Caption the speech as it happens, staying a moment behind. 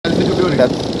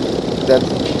building.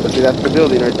 That's the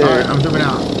building right there. Alright, I'm jumping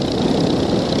out.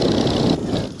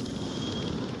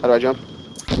 How do I jump?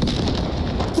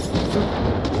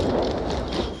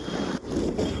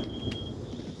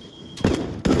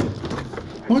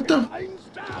 What the?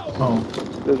 Oh.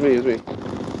 It was me.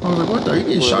 I was like, what the? Are you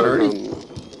getting shot already?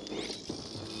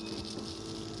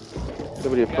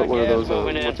 Somebody put one of those,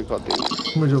 what's it called,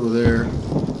 things? Somebody's over there.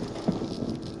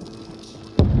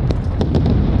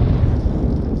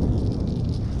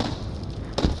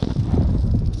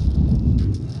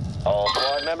 All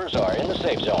squad members are in the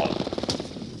safe zone.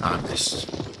 I missed.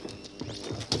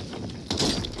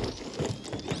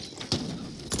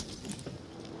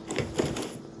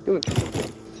 Good.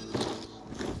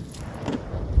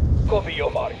 Copy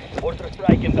your mark. Mortar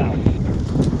strike inbound.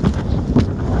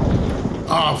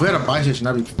 Oh, if we had a buy station,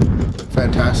 that'd be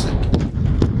fantastic.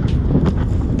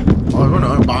 Oh, I don't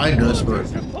know, behind us, but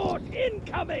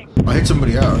I hit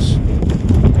somebody else.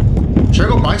 Should I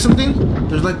go buy something?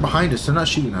 There's like behind us. They're not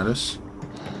shooting at us.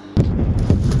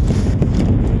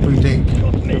 What do you think?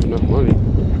 You have enough money.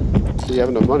 Do you have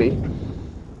enough money?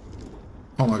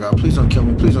 Oh my god, please don't kill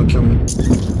me. Please don't kill me.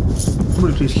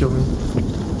 Somebody please kill me.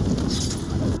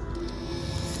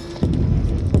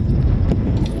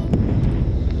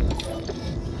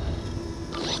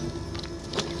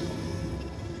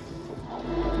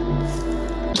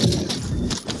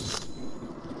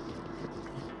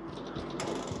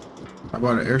 I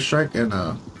bought an airstrike and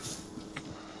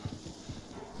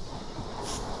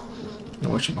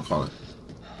whatchamacallit.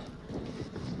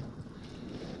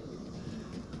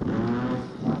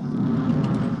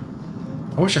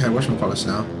 I wish I had whatchamacallits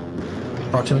now.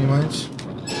 Proximity mines.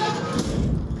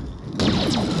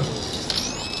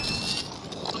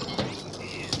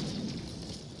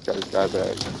 Got his guy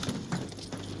back.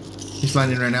 He's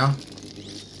landing right now.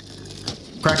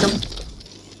 Crack him.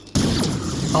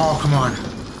 Oh, come on.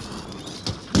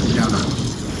 Down now.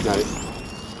 Nice.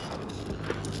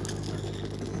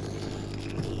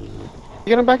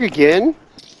 You got him back again?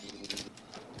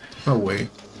 No way.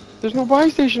 There's no buy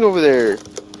station over there.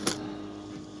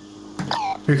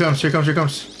 Here comes, here comes, here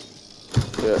comes.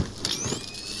 Yeah.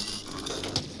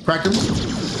 Crack him.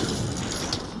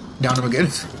 Down him again.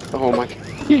 Oh my god.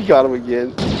 He got him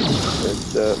again.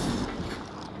 That's,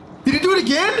 Did he do it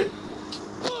again?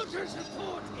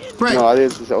 Right. no, I think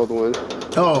it's this old one.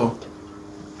 Oh.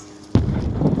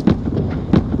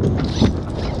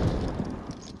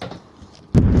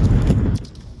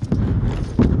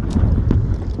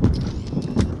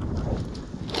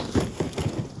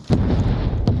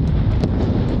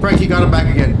 Frank, he got him back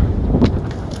again.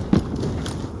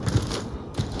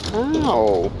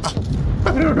 Ow.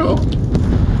 I don't know.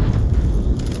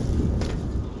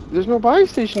 There's no buy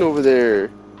station over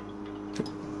there.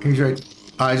 He's right.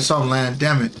 I just saw him land.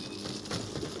 Damn it.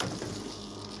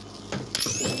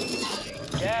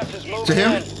 Gas is moving To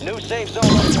him? in. New safe zone.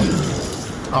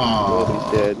 Oh,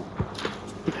 He's dead.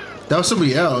 that was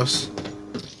somebody else.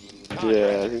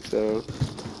 Yeah, I think so.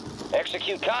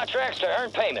 Execute contracts to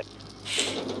earn payment.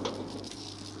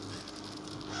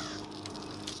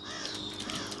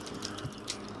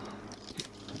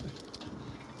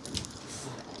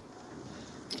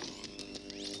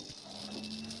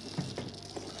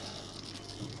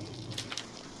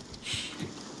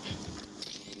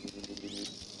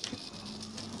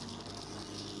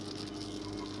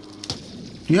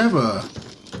 Do you have a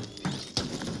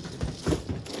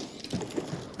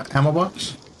ammo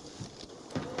box?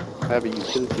 I have a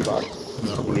utility box.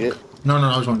 No. You need it? No,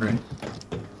 I was wondering.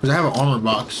 Because I have an armor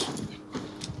box.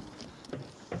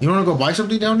 You want to go buy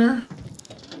something down there?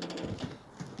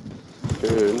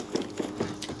 Good.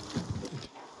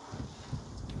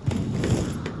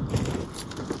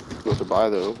 What to buy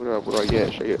though? What do I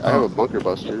get? Should I get? I have a bunker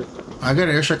buster. I got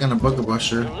an airstrike and a bunker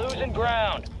buster. You're losing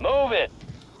ground. Move it.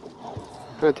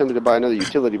 I'm tempted to buy another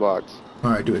utility box.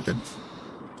 Alright, do it then.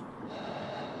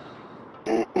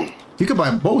 You could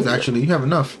buy both actually. You have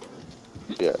enough.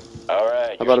 Yeah. All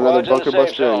right. How about another your squad's bunker in the safe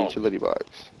buster and zone. utility box?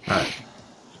 Alright.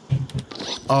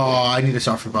 Oh, I need a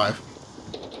soft revive.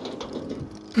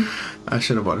 I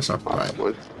should have bought a soft revive.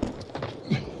 One.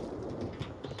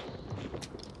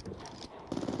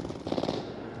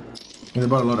 There's a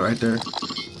bottle loader right there.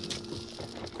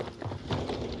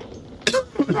 I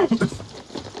don't know.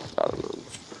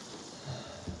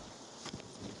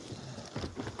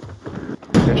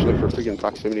 I should look for freaking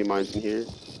proximity mines in here.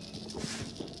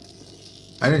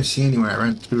 I didn't see any when I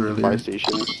ran through earlier. Buy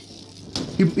station.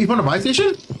 You found a buy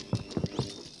station?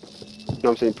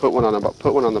 No, I'm saying put one on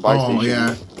the buy station. Oh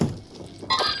yeah.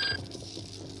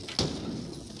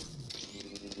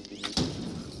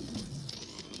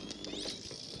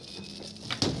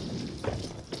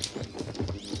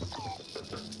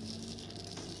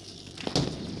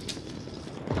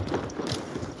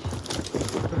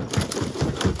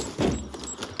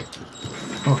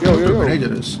 Yo, Who threw a yo, grenade yo.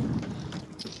 at us?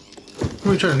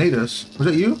 Who tried to nade us? Was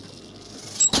that you?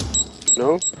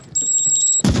 No?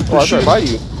 Oh, I was right by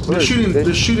you. Where They're is shooting. it?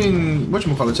 They're shooting.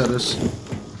 Whatchamacallit at us?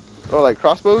 Oh, like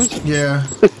crossbows? Yeah.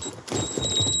 I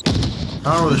don't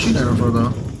know what they're shooting at him for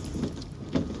though.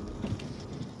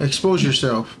 Expose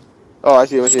yourself. Oh, I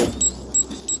see him, I see him.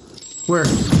 Where?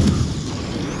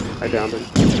 I downed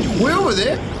him. Way over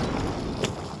there.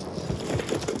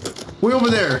 Way over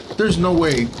there. There's no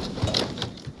way.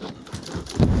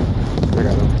 I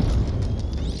got him.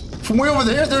 From way over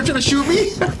there, they're trying to shoot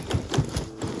me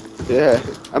Yeah.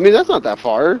 I mean, that's not that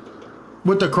far.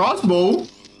 with the crossbow.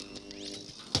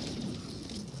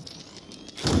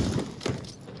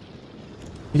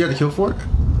 You got the kill for it?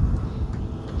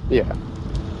 Yeah.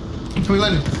 Can we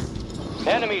let him?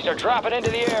 Enemies are dropping into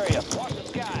the area. Watch the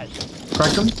skies.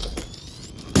 Crack him?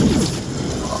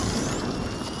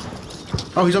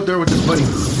 Oh, he's up there with his buddy.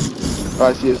 Oh,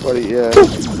 I see his buddy, yeah.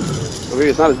 Or maybe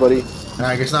it's not his buddy. Nah,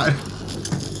 I guess not.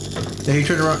 Yeah, he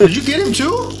turned around. Did you get him too?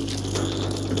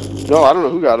 No, I don't know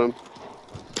who got him.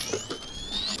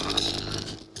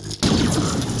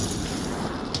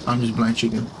 I'm just blind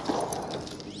shooting.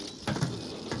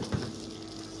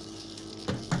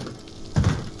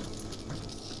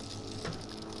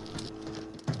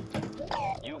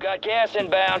 You got gas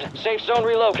inbound. Safe zone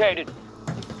relocated.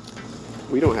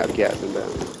 We don't have gas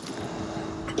inbound.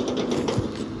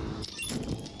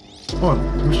 Oh,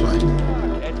 I'm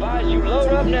fine. Advise you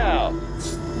load up now.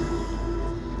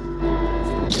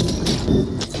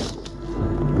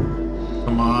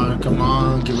 Come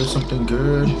on, give us something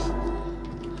good.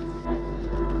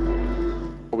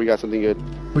 Oh, we got something good.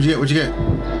 What'd you get? What'd you get?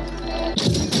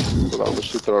 Hold on, let's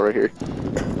just throw it right here.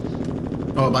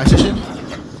 Oh, a buy station?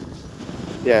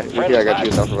 Yeah, right here, I got you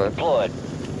a South Revive. Deployed.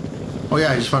 Oh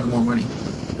yeah, I just found more money.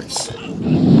 Nice.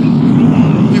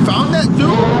 You found that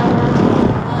too?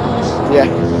 Yeah.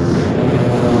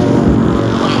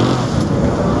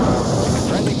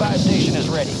 Friendly buy station is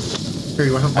ready. Here,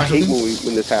 you want to buy I hate something?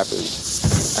 when this happens.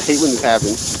 I hate when this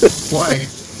happens. Why?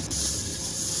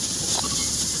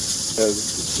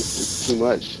 It's too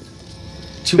much.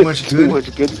 Too much Too good?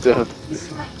 much good stuff.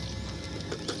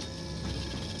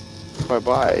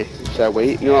 Bye. Should I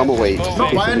wait? No, I'm gonna wait. No, In case buy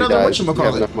somebody another dies. We have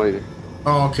whatchamacallit. enough money to...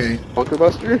 Oh, okay. Bunker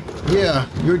Buster? Yeah,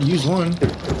 you already used one.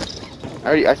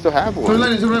 I still have Put it one.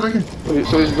 right back here.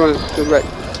 So he's going to the right.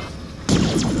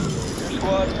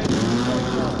 Squad.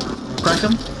 Crack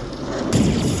him.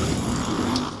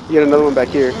 You got another one back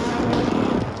here.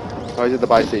 Oh, he's at the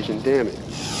buy station. Damn it.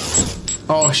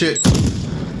 Oh shit.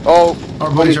 Oh, Our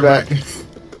buddy's buddies are back.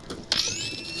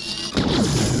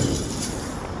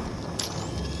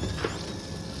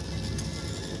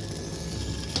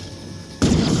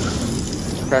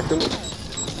 Cracked him.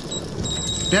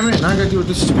 Damn it, now I gotta deal with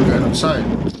this stupid guy on the side.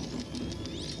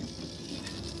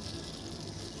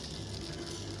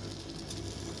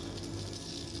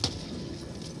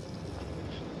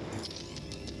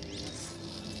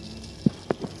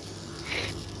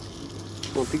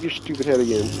 Well, pick your stupid head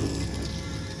again.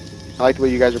 I like the way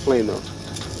you guys are playing though.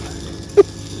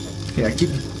 Yeah,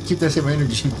 keep that same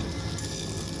energy.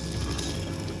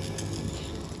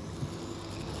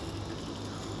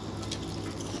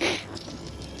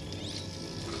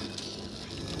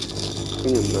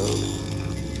 Damn, no.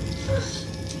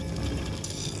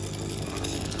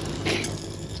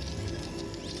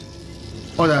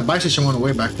 Oh, that buy station went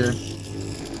away back there.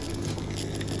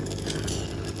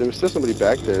 There was still somebody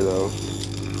back there though.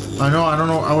 I don't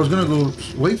know. I was gonna go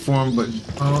wait for him, but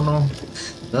I don't know.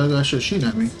 That guy should shoot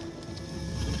at me.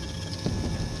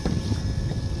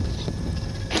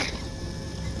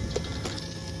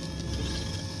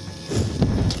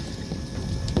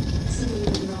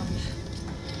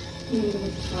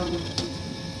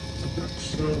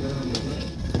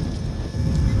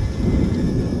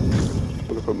 I'm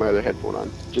gonna put my other headphone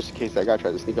on, just in case that guy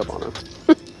tried to sneak up on us.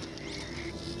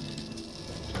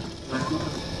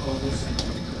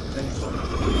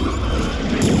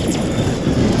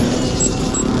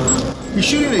 He's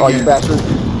shooting again. Oh, you bastard.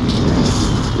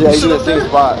 Yeah, he's in still the up same there?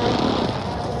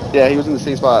 spot. Yeah, he was in the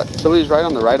same spot. Somebody's right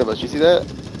on the right of us. You see that?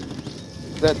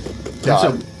 That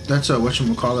guy. That's a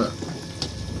whatchamacallit.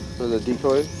 For the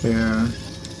decoy? Yeah.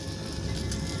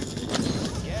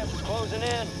 Gas is closing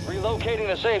in. Relocating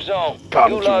the safe zone.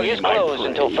 Come to Gulag me, is my closed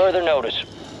friend. until further notice.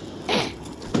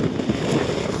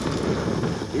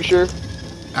 You sure?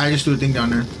 I just threw a thing down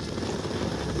there.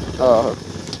 Uh,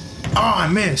 Oh, I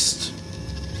missed.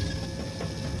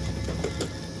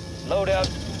 Loadout.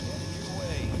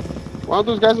 why aren't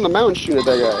those guys on the mountain shooting at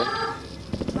that guy?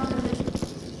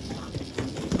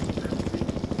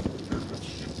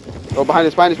 Oh, behind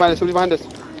us, somebody behind us.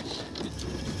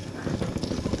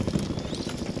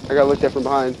 I got looked at from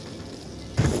behind.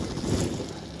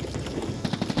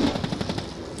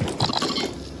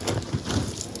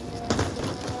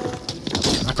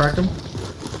 I cracked him.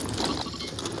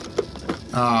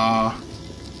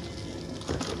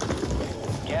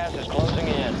 Gas is closing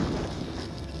in.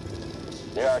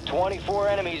 There are 24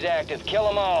 enemies active. Kill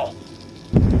them all.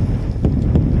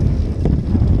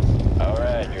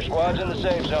 Alright, your squad's in the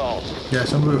safe zone. Yeah,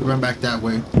 somebody run back that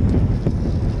way.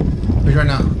 Where's right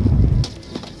now?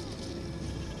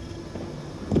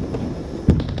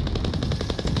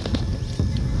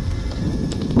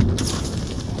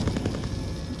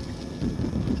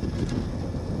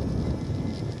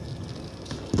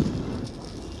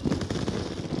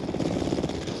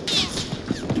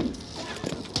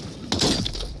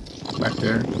 Back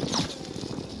there.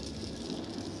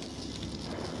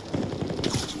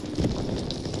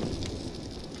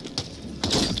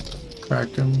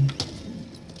 Cracked him.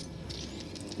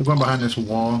 They're going behind this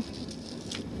wall.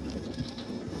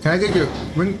 Can I get your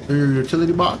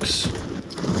utility box?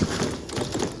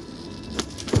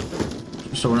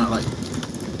 So we're not like.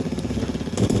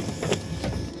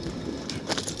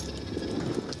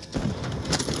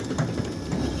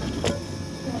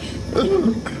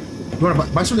 You want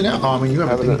to buy something out? Oh, I mean, you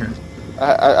have a thing here.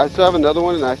 I still have another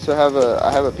one, and I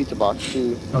have a pizza box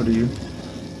too. Oh, do you?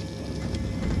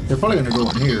 They're probably gonna go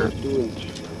in here.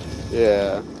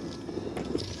 Yeah.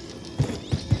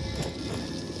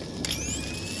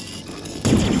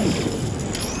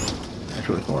 That's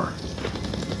really far.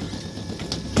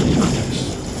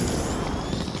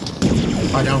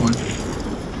 I down one.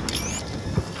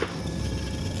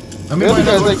 Let me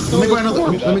buy another.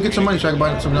 Let me get some money so I can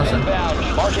buy something else.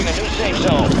 Inbound, marking a new safe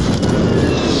zone.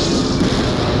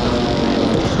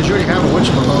 Cause you already have a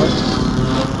whatchamacallit.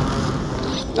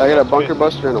 I got a bunker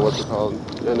buster and a what's it called,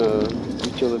 and a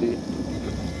utility.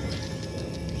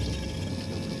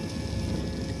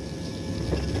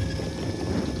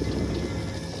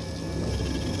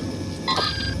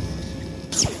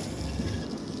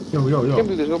 Yo. I can't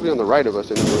believe there's nobody on the right of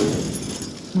us anymore.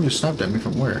 You just snapped at me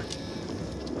from where?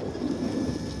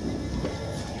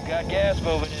 You got gas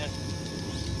moving in.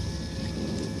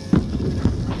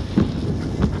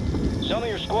 Some of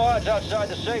your squad's outside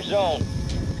the safe zone.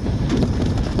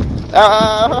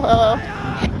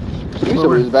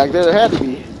 Somebody's back there. There had to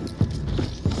be.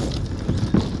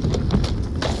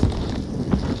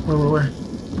 Where?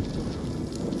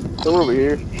 Somewhere over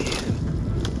here.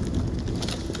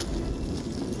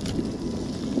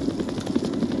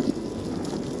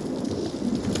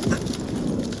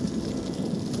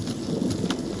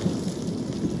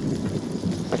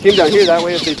 I came down here that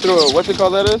way if they throw a, what's it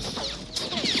called that is?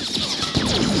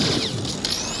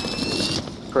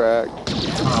 Cracked.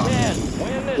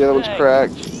 The other one's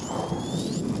cracked.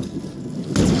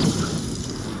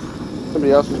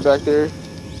 Somebody else is back there.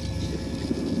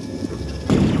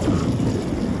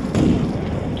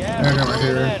 Gas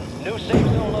in. New safe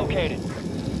zone located.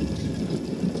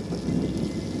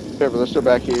 Careful, they're still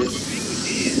back here.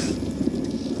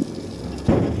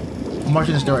 I'm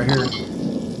watching this door right here.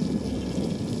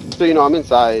 So you know, I'm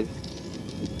inside.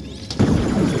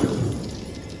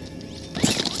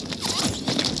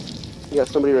 You got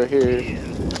somebody right here.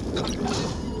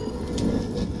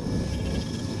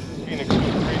 Phoenix 3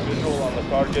 visual on the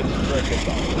target.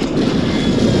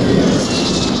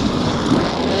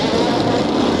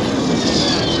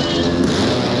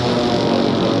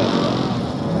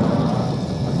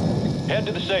 Head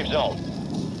to the safe zone.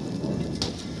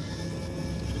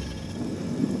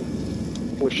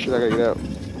 Oh shit, I gotta get out.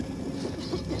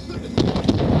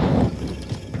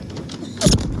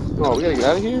 Oh, we gotta get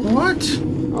out of here? What?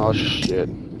 Oh shit.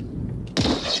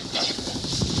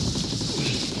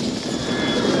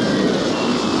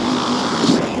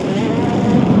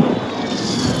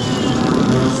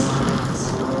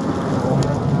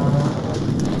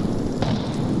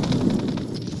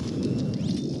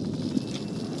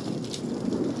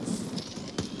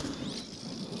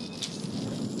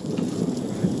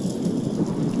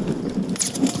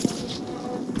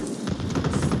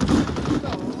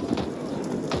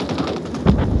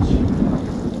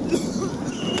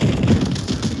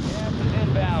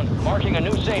 Marking a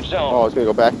new safe zone. Oh, it's gonna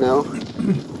go back now.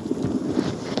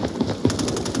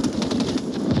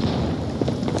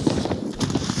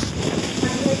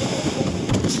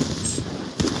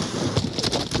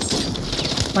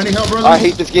 I need help, brother. I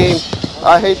hate this game.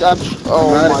 I hate that.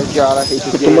 Oh my god, I hate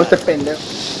this game. What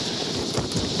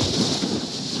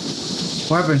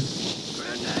happened?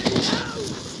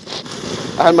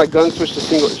 I had my gun switched to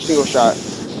single shot.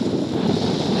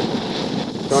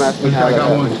 Don't ask me This how guy that got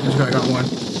happened. one. This guy got one.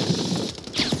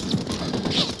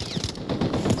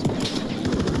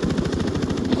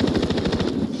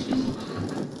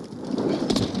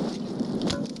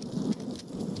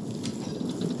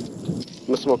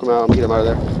 smoke him out. I'm gonna get him out of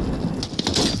there.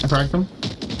 I cracked him.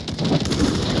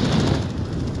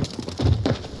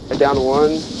 I down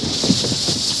one.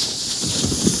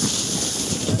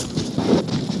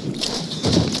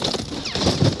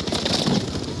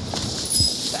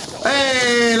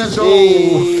 Hey, let's go!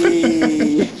 Hey.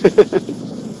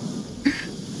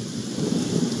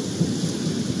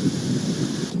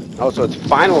 Oh, so it's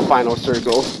final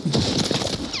circle.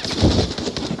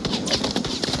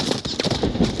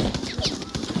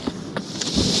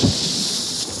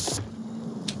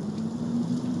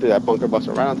 Dude, that bunker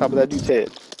buster right on top of that dude's head.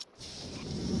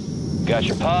 Got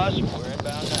your pause? We're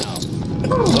inbound now.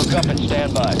 Look up and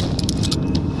stand by.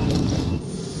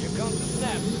 Here comes the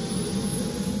snap.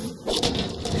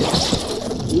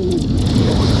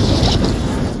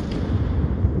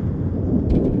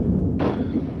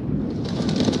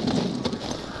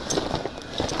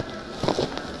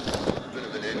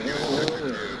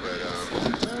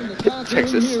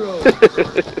 Texas.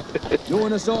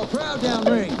 Doing us all proud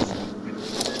downrange.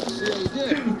 See how you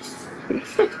did.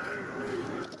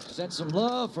 Sent some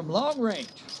love from long range.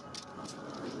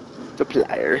 The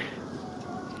plier.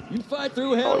 You fight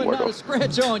through hell and not a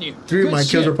scratch on you. 3 of Good my kills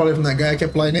shit. are probably from that guy I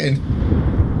kept flying in.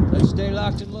 Let's stay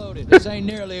locked and loaded. This ain't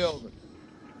nearly over.